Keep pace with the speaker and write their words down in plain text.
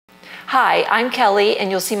Hi, I'm Kelly,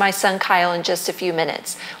 and you'll see my son Kyle in just a few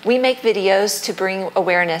minutes. We make videos to bring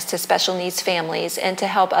awareness to special needs families and to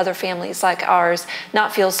help other families like ours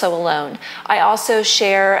not feel so alone. I also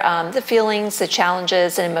share the feelings, the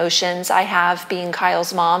challenges, and emotions I have being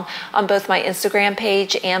Kyle's mom on both my Instagram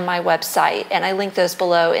page and my website, and I link those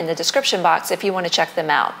below in the description box if you want to check them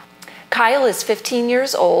out. Kyle is 15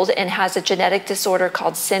 years old and has a genetic disorder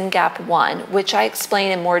called SYNGAP1, which I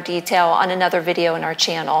explain in more detail on another video in our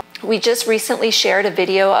channel. We just recently shared a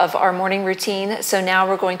video of our morning routine, so now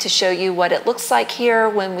we're going to show you what it looks like here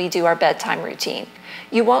when we do our bedtime routine.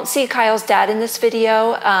 You won't see Kyle's dad in this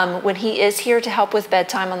video. When he is here to help with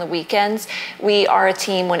bedtime on the weekends, we are a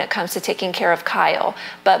team when it comes to taking care of Kyle.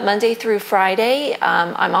 But Monday through Friday,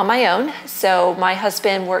 I'm on my own, so my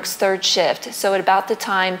husband works third shift. So at about the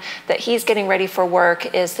time that he's getting ready for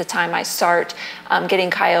work is the time I start getting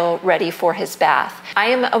Kyle ready for his bath. I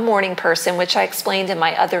am a morning person, which I explained in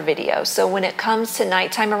my other video. So when it comes to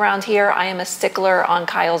nighttime around here, I am a stickler on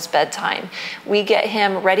Kyle's bedtime. We get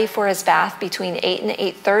him ready for his bath between 8 and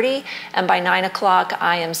 8:30, and by 9 o'clock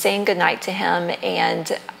I am saying goodnight to him,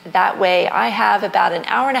 and that way I have about an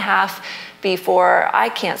hour and a half before I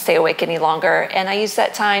can't stay awake any longer, and I use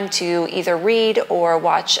that time to either read or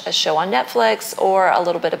watch a show on Netflix or a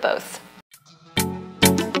little bit of both.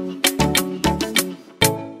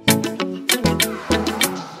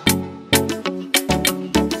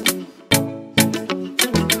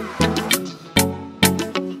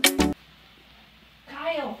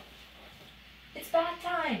 Kyle, it's bath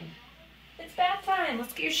time. It's bath time.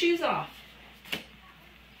 Let's get your shoes off.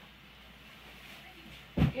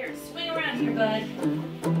 Here, swing around here, bud.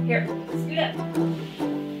 Here, scoot up.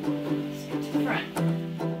 Scoot to the front.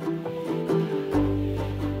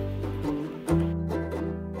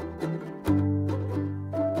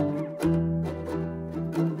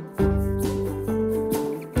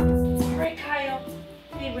 All right, Kyle.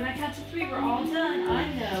 Hey, when I count to 3, we're all done.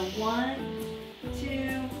 I know. 1,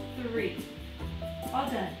 2, 3. All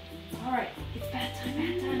done. All right, it's bath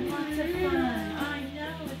time, lots of fun. I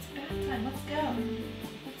know, it's bath time. Let's go.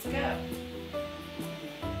 Let's go.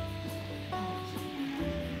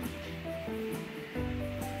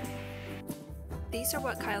 These are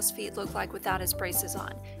what Kyle's feet look like without his braces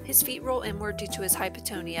on. His feet roll inward due to his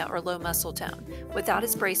hypotonia or low muscle tone. Without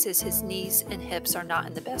his braces, his knees and hips are not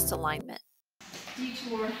in the best alignment.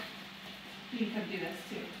 Detour. You can come do this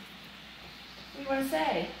too. What do you want to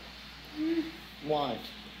say? What?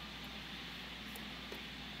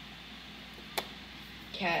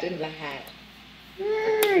 Cat in the hat.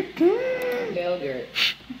 Yogurt.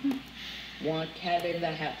 Want cat in the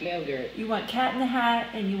hat yogurt. You want cat in the hat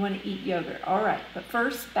and you want to eat yogurt. All right, but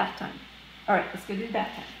first, bath time. All right, let's go do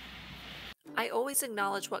bath time. I always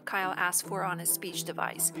acknowledge what Kyle asks for on his speech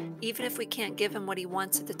device. Even if we can't give him what he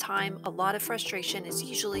wants at the time, a lot of frustration is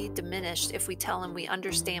usually diminished if we tell him we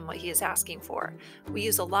understand what he is asking for. We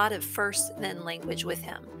use a lot of first then language with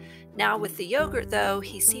him. Now with the yogurt though,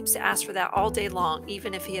 he seems to ask for that all day long,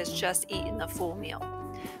 even if he has just eaten a full meal.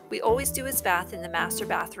 We always do his bath in the master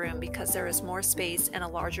bathroom because there is more space and a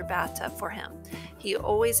larger bathtub for him. He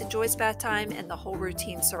always enjoys bath time and the whole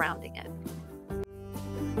routine surrounding it.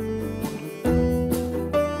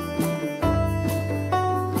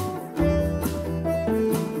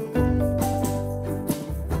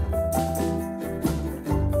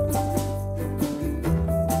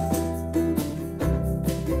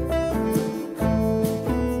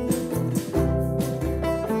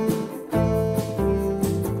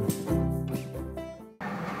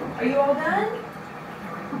 Are you all done?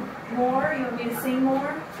 More? You want me to sing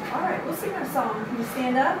more? All right, we'll sing our song. Can you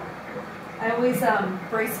stand up? I always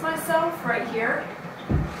brace myself right here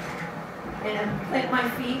and plant my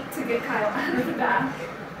feet to get Kyle out of the bath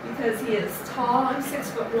because he is tall. I'm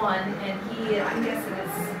 6'1", and he, I'm guessing,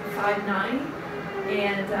 is 5'9",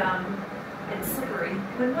 and slippery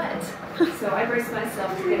when wet. So I brace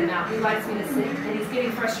myself to get him out. He likes me to sing, and he's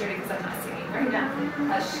getting frustrated because I'm not singing right now.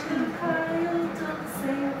 Hush. Kyle, don't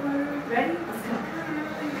say a word. Ready? Let's go.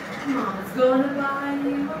 Mama's gonna buy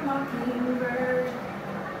you a mockingbird.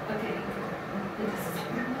 Okay.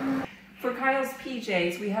 For Kyle's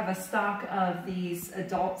PJs, we have a stock of these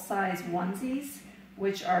adult-size onesies,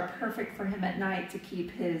 which are perfect for him at night to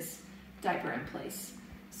keep his diaper in place.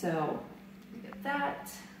 So we get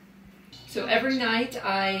that. So every night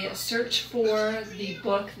I search for the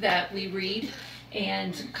book that we read,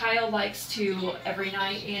 and Kyle likes to every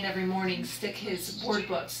night and every morning stick his board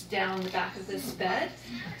books down the back of this bed.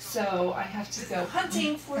 So I have to go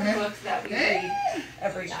hunting for the book that we read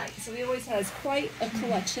every night. So he always has quite a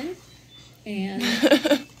collection, and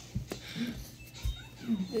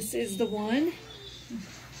this is the one.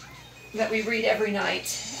 that we read every night.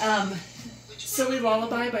 Silly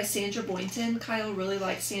Lullaby by Sandra Boynton. Kyle really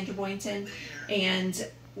likes Sandra Boynton, and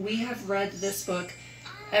we have read this book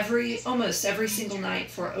almost every single night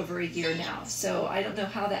for over a year now. So I don't know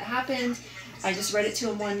how that happened. I just read it to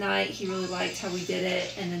him one night. He really liked how we did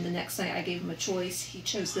it, and then the next night I gave him a choice. He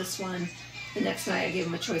chose this one. The next night I gave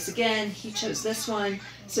him a choice again. He chose this one.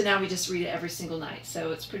 So now we just read it every single night.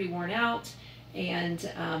 So it's pretty worn out, and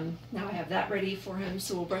now I have that ready for him.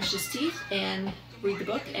 So we'll brush his teeth and read the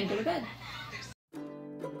book and go to bed.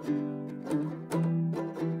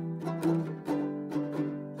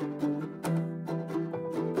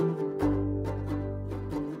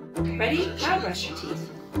 Ready? Now brush your teeth.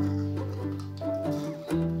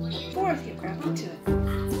 Forth, you grab onto it.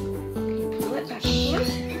 You pull it back and forth.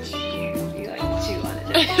 You like to chew on it,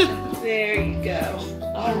 don't you? There you go.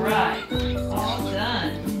 All right, all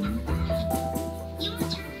done.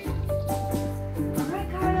 All right,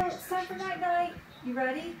 Kyle, it's time for night night. You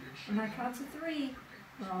ready? When I count to 3,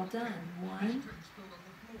 we're all done. 1,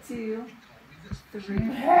 2, 3.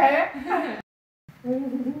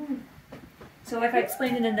 So like I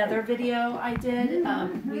explained in another video I did,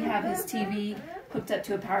 we have his TV hooked up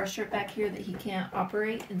to a power strip back here that he can't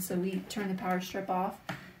operate, and so we turn the power strip off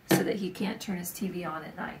so that he can't turn his TV on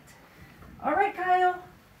at night. All right, Kyle,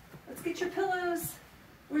 let's get your pillows.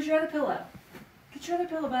 Where's your other pillow? Get your other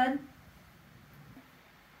pillow, bud.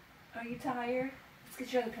 Are you tired? Let's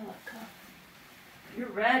get your other pillow. Come on. You're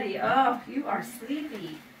ready. Oh, you are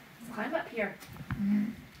sleepy. Let's climb up here.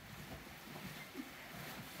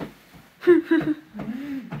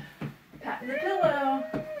 Patting the pillow.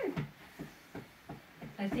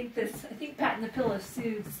 I think patting the pillow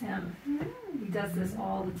soothes him. He does this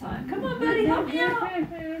all the time. Come on, buddy, help me out.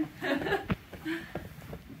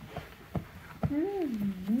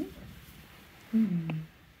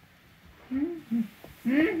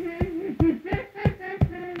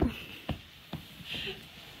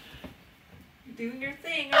 You're doing your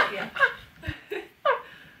thing, aren't you?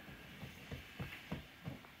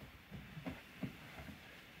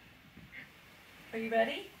 Are you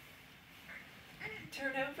ready?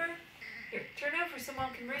 Turn over. Here, turn over so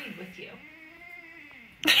Mom can read with you.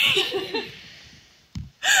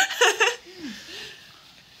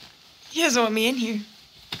 He doesn't want me in here.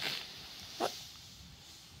 What?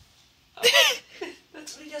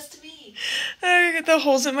 That's what he does to me. I got the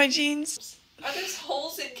holes in my jeans. Are there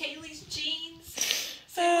holes in Kaylee's jeans?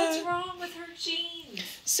 Say what's wrong with her jeans.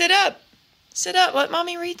 Sit up. Sit up. Let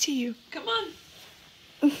Mommy read to you. Come on.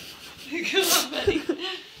 Come on, buddy.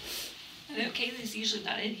 I know Kaylee's usually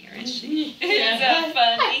not in here, is she? Is that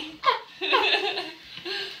funny?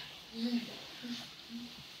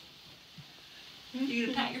 You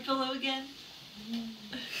gonna pat your pillow again?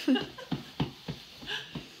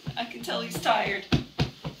 I can tell he's tired.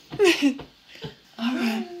 All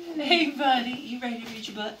right. Hey, buddy. You ready to read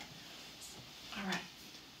your book? All right.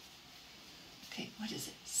 Okay, what is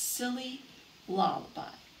it? Silly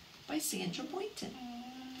Lullaby by Sandra Boynton.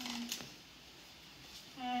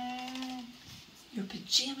 Your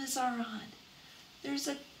pajamas are on. There's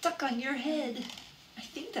a duck on your head. I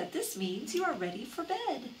think that this means you are ready for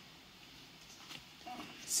bed.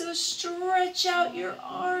 So stretch out your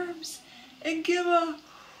arms and give a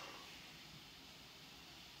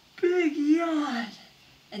big yawn.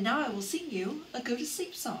 And now I will sing you a go to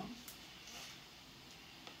sleep song.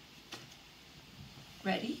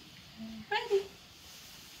 Ready? Ready.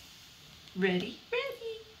 Ready?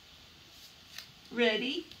 Ready.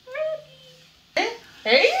 Ready? Ready.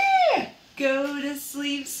 Hey! Go to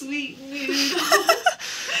sleep, sweet noodle.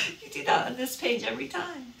 You do that on this page every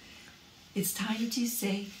time. It's time to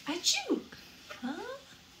say achoo. Huh?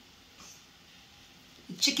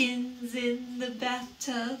 The chickens in the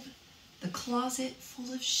bathtub, the closet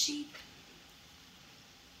full of sheep,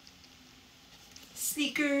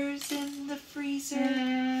 sneakers in the freezer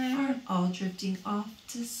are all drifting off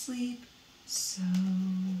to sleep. So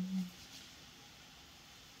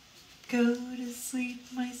go to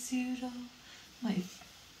sleep, my zoodle, my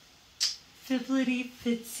fiblety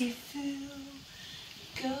fitsy foo.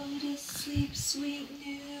 Go to sleep, sweet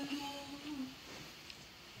noodle.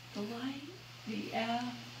 The light, the air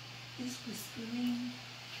is whispering.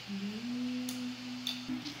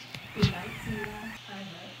 Good night, Zoodle. I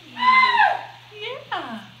love you.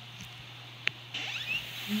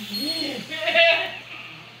 Yeah.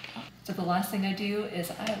 So the last thing I do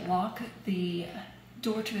is I lock the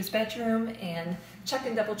door to his bedroom and check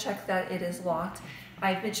and double check that it is locked.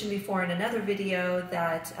 I've mentioned before in another video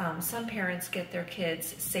that some parents get their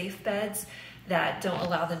kids safe beds that don't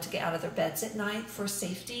allow them to get out of their beds at night for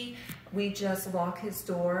safety, we just lock his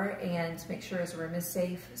door and make sure his room is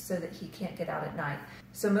safe so that he can't get out at night.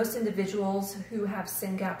 So most individuals who have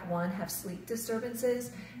SYNGAP1 have sleep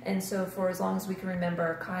disturbances, and so for as long as we can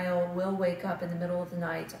remember, Kyle will wake up in the middle of the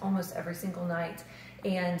night almost every single night,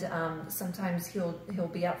 and sometimes he'll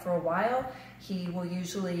be up for a while. He will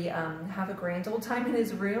usually have a grand old time in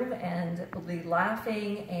his room and will be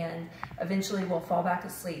laughing, and eventually will fall back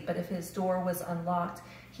asleep. But if his door was unlocked,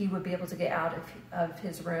 he would be able to get out of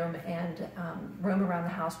his room and roam around the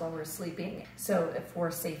house while we're sleeping. So for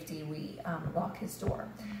safety, we lock his door.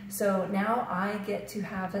 So now I get to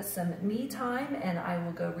have some me time, and I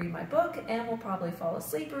will go read my book, and will probably fall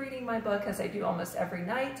asleep reading my book, as I do almost every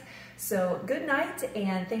night. So good night,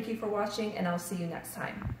 and thank you for watching, and I'll see you next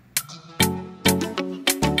time.